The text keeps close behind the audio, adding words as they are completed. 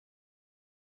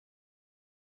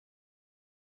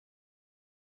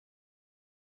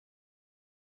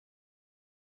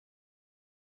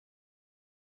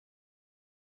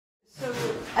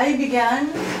I began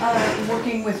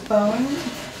working with bone,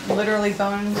 literally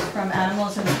bones from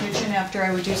animals in the kitchen after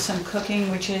I would do some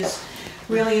cooking, which is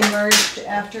really emerged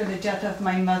after the death of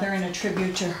my mother in a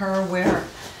tribute to her, where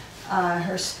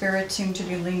her spirit seemed to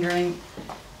be lingering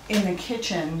in the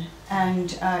kitchen.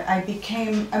 And I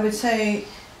wouldn't say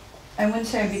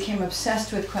I became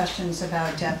obsessed with questions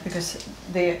about death, because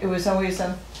it was always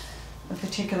a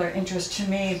particular interest to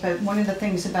me, but one of the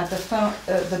things about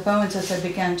the bones, as I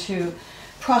began to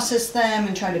process them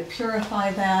and try to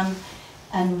purify them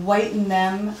and whiten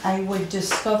them, I would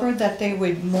discover that they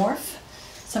would morph,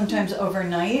 sometimes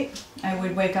overnight. I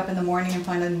would wake up in the morning and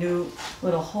find a new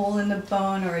little hole in the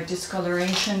bone or a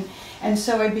discoloration. And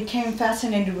so I became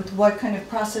fascinated with what kind of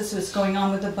process was going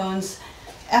on with the bones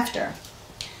after.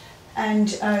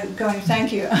 And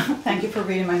thank you, thank you for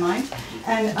reading my mind.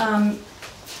 And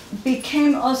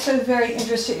became also very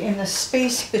interested in the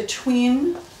space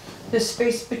between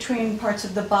parts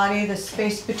of the body, the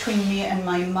space between me and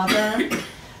my mother.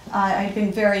 I'd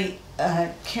been very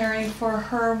caring for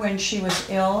her when she was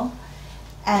ill,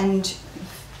 and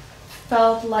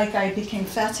felt like I became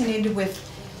fascinated with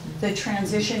the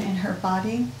transition in her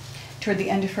body toward the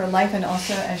end of her life, and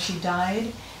also as she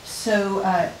died. So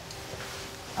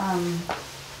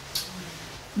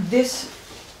this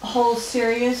whole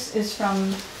series is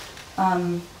from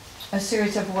a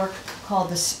series of work called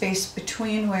The Space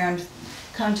Between, where I'm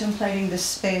contemplating the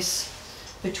space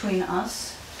between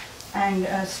us. And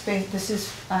this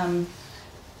is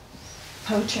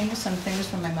poaching some things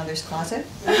from my mother's closet.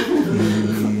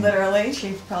 Literally,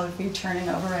 she'd probably be turning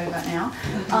over right about now.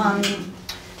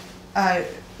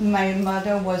 My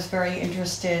mother was very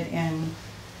interested in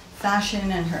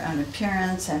fashion and her own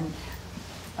appearance, and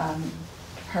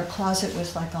her closet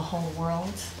was like a whole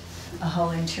world, a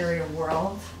whole interior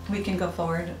world. We can go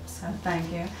forward, so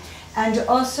thank you. And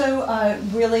also,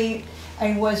 really,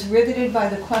 I was riveted by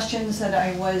the questions that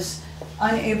I was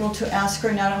unable to ask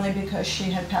her, not only because she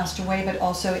had passed away, but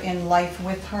also in life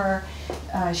with her.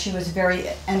 She was very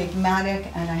enigmatic,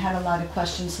 and I had a lot of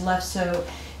questions left, so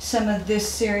some of this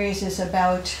series is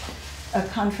about a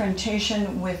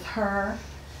confrontation with her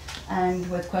and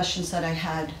with questions that I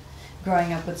had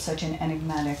growing up with such an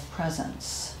enigmatic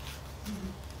presence.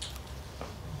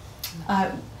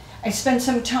 I spent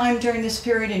some time during this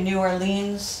period in New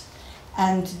Orleans,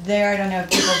 and there, I don't know if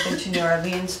people have been to New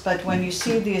Orleans, but when you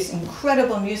see these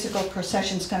incredible musical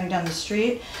processions coming down the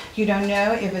street, you don't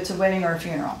know if it's a wedding or a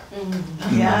funeral.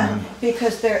 Mm-hmm. Yeah,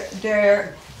 because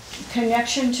their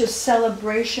connection to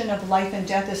celebration of life and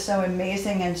death is so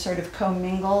amazing and sort of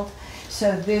commingled.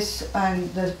 So this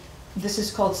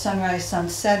is called Sunrise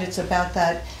Sunset. It's about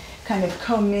that kind of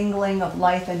commingling of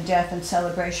life and death and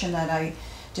celebration that I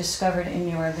discovered in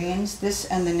New Orleans. This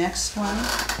and the next one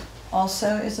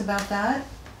also is about that.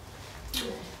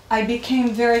 I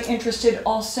became very interested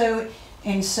also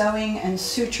in sewing and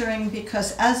suturing,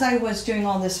 because as I was doing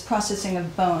all this processing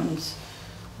of bones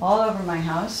all over my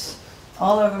house,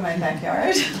 all over my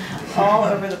backyard, all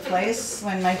over the place,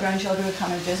 when my grandchildren would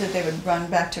come and visit, they would run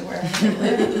back to where they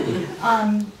lived.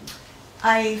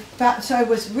 So I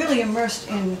was really immersed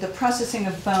in the processing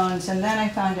of bones, and then I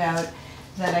found out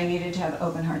that I needed to have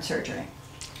open heart surgery.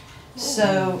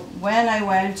 So when I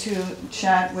went to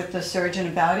chat with the surgeon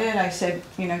about it, I said,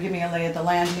 you know, give me a lay of the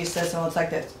land. He says, well, it's like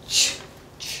this.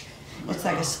 It's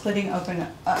like a splitting open,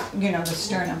 the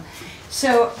sternum.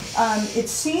 So it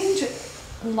seemed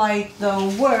like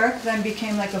the work then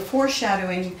became like a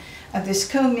foreshadowing of this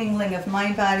commingling of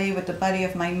my body with the body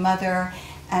of my mother,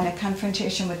 and a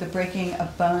confrontation with the breaking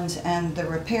of bones and the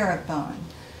repair of bone.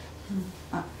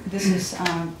 This is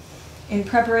in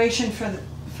preparation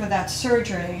for that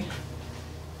surgery.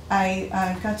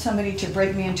 I got somebody to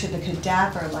break me into the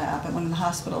cadaver lab at one of the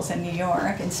hospitals in New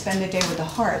York and spend a day with the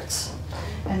hearts.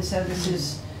 And so this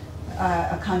is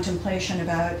a contemplation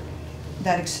about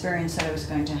that experience that I was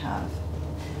going to have.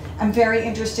 I'm very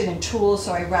interested in tools,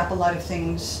 so I wrap a lot of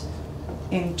things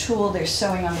in tulle. There's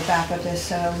sewing on the back of this,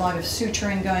 so a lot of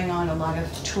suturing going on, a lot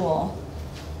of tulle.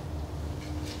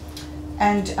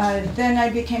 And then I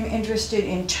became interested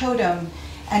in totem,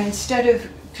 and instead of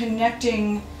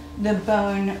connecting the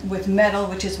bone with metal,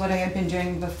 which is what I had been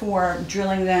doing before,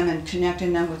 drilling them and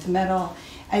connecting them with metal,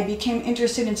 I became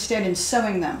interested instead in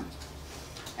sewing them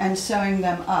and sewing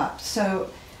them up. So,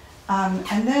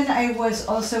 and then I was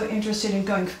also interested in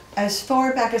going as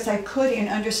far back as I could in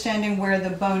understanding where the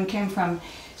bone came from.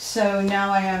 So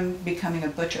now I am becoming a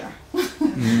butcher.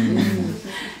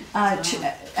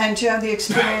 And to have the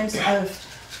experience of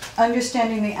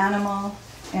understanding the animal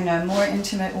in a more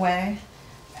intimate way.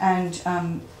 And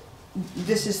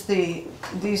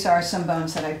these are some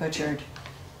bones that I butchered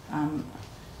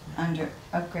under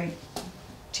a great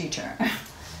teacher.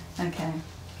 Okay.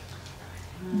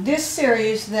 This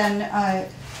series then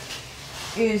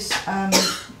is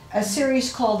a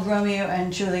series called Romeo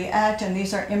and Juliet, and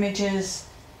these are images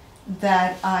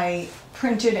that I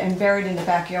printed and buried in the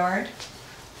backyard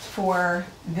for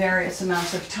various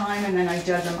amounts of time, and then I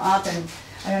dug them up, and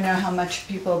I don't know how much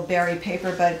people bury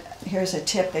paper, but here's a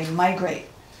tip: they migrate.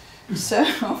 So,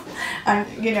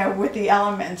 you know, with the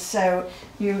elements, so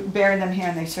you bury them here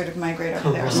and they sort of migrate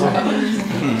over there. So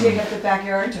you dig up the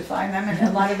backyard to find them, and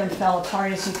a lot of them fell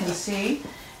apart, as you can see.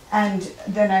 And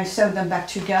then I sewed them back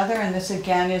together, and this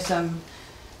again is a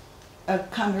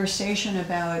conversation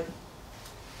about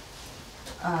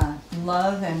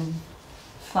love and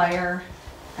fire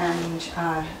and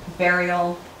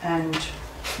burial and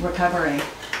recovery.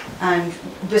 And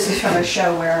this is from a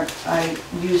show where I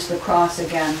used the cross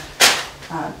again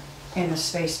in the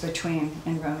space between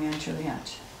in Romeo and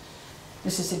Juliet.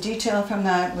 This is a detail from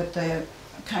that with the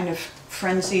kind of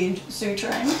frenzied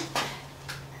suturing.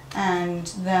 And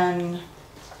then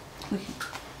we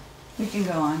can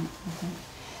go on. Okay.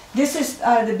 This is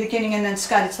the beginning, and then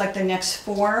Scott, it's like the next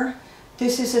 4.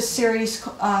 This is a series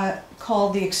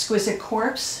called The Exquisite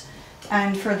Corpse.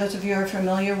 And for those of you who are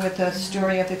familiar with the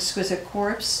story of the Exquisite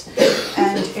Corpse,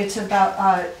 and it's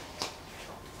about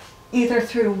either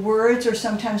through words or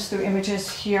sometimes through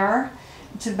images here.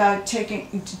 It's about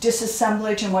taking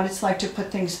disassemblage and what it's like to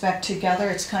put things back together.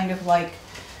 It's kind of like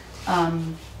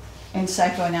in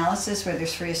psychoanalysis, where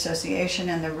there's free association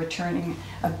and the returning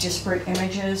of disparate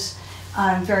images.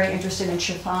 I'm very interested in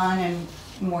chiffon and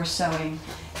more sewing.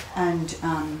 And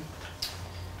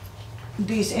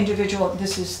these individual,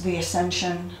 this is the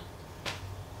Ascension.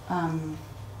 We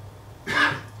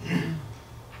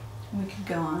could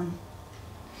go on.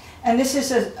 And this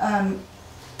is a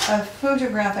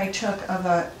photograph I took of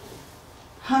a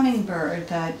hummingbird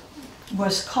that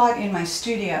was caught in my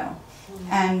studio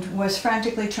and was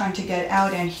frantically trying to get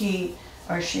out, and he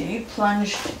or she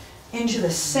plunged into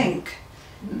the sink.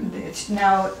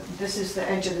 Now this is the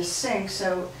edge of the sink,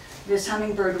 so this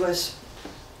hummingbird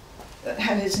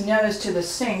had his nose to the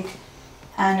sink,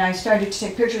 and I started to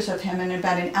take pictures of him, and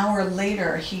about an hour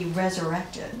later he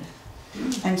resurrected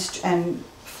and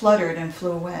fluttered and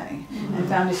flew away and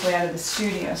found his way out of the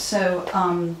studio. So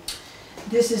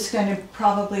this is going to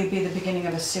probably be the beginning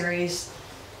of a series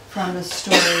from the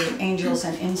story Angels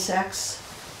and Insects,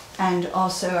 and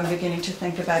also I'm beginning to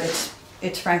think about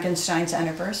it's Frankenstein's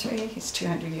anniversary. He's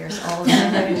 200 years old,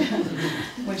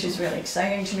 which is really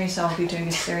exciting to me, so I'll be doing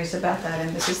a series about that,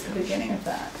 and this is the beginning of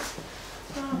that.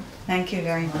 Thank you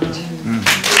very much.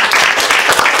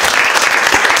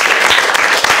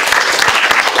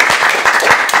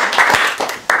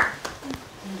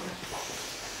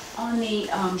 On the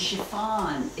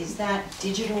chiffon, is that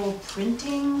digital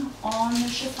printing on the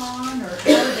chiffon, or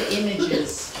how are the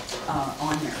images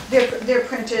on there? They're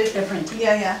printed. They're printed.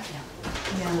 Yeah.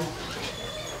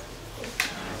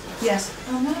 Yes.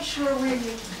 I'm not sure where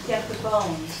you get the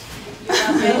bones. You're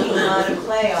not making a lot of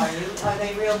clay, are you? Are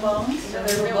they real bones?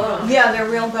 They're real bones. Yeah, they're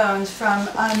real bones from,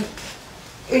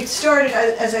 it started,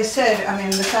 as I said, I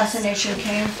mean, the fascination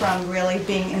came from really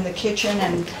being in the kitchen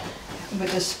and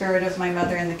with the spirit of my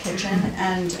mother in the kitchen,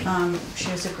 and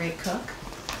she was a great cook.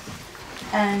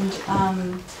 And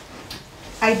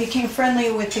I became friendly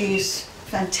with these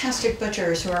fantastic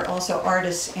butchers who are also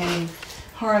artists in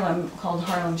Harlem, called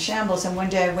Harlem Shambles, and one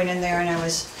day I went in there and I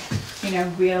was, you know,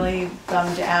 really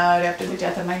bummed out after the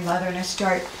death of my mother, and I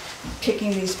start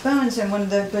picking these bones, and one of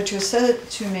the butchers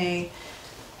said to me,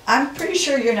 "I'm pretty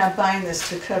sure you're not buying this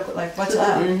to cook, like, what's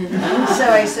up?" So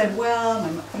I said, well,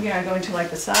 I go into like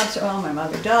the sob story, oh, my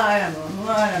mother died, I'm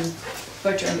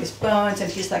butchering these bones,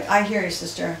 and he's like, "I hear you,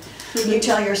 sister. You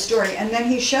tell your story." And then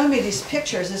he showed me these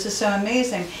pictures. This is so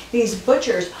amazing. These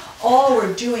butchers all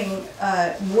were doing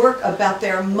work about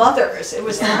their mothers. It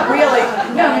was really,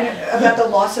 about the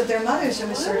loss of their mothers. It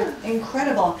was sort of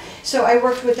incredible. So I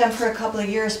worked with them for a couple of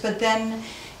years, but then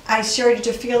I started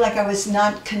to feel like I was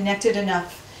not connected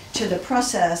enough to the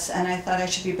process, and I thought I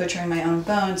should be butchering my own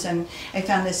bones. And I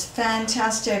found this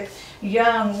fantastic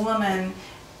young woman.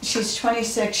 She's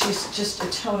 26. She's just a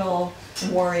total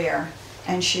warrior.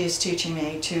 And she's teaching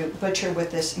me to butcher with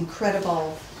this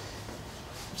incredible,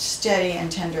 steady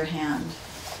and tender hand.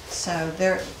 So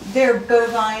they're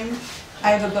bovine.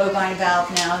 I have a bovine valve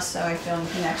now, so I feel in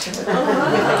connection with the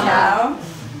cow.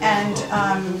 And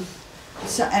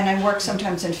and I work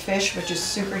sometimes in fish, which is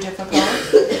super difficult.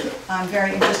 I'm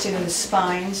very interested in the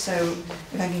spine, so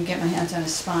if I can get my hands on a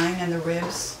spine and the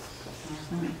ribs.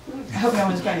 I hope no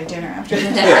one's going to dinner after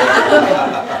this.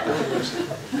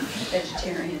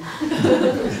 Vegetarian.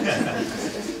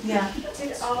 Yeah.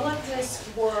 Did all of this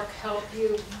work help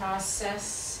you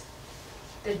process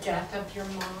the death of your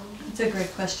mom? It's a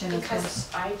great question, of course.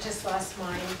 Because I just lost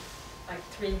mine like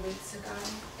 3 weeks ago,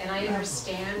 and I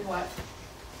understand what.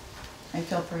 I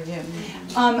feel for you.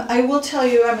 I will tell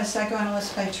you, I'm a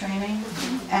psychoanalyst by training,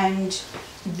 and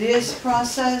this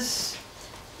process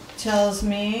tells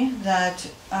me that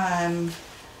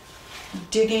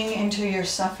digging into your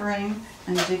suffering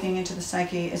and digging into the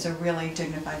psyche is a really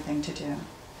dignified thing to do.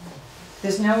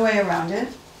 There's no way around it.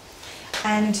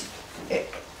 And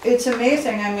it's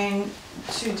amazing, I mean,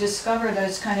 to discover that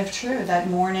it's kind of true, that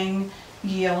mourning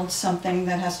yields something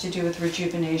that has to do with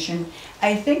rejuvenation.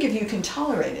 I think if you can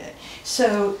tolerate it.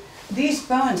 So these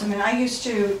bones, I mean, I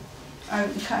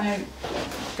kind of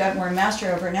got more mastery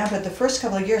over it now, but the first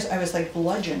couple of years I was like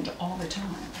bludgeoned all the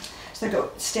time. It's like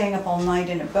staying up all night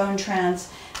in a bone trance,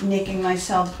 making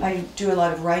myself, I do a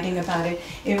lot of writing about it.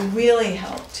 It really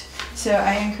helped. So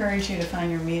I encourage you to find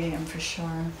your medium for sure.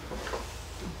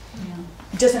 Yeah.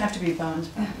 It doesn't have to be bones.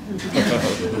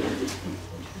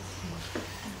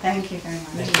 Thank you very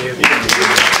much. Thank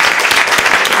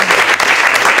you.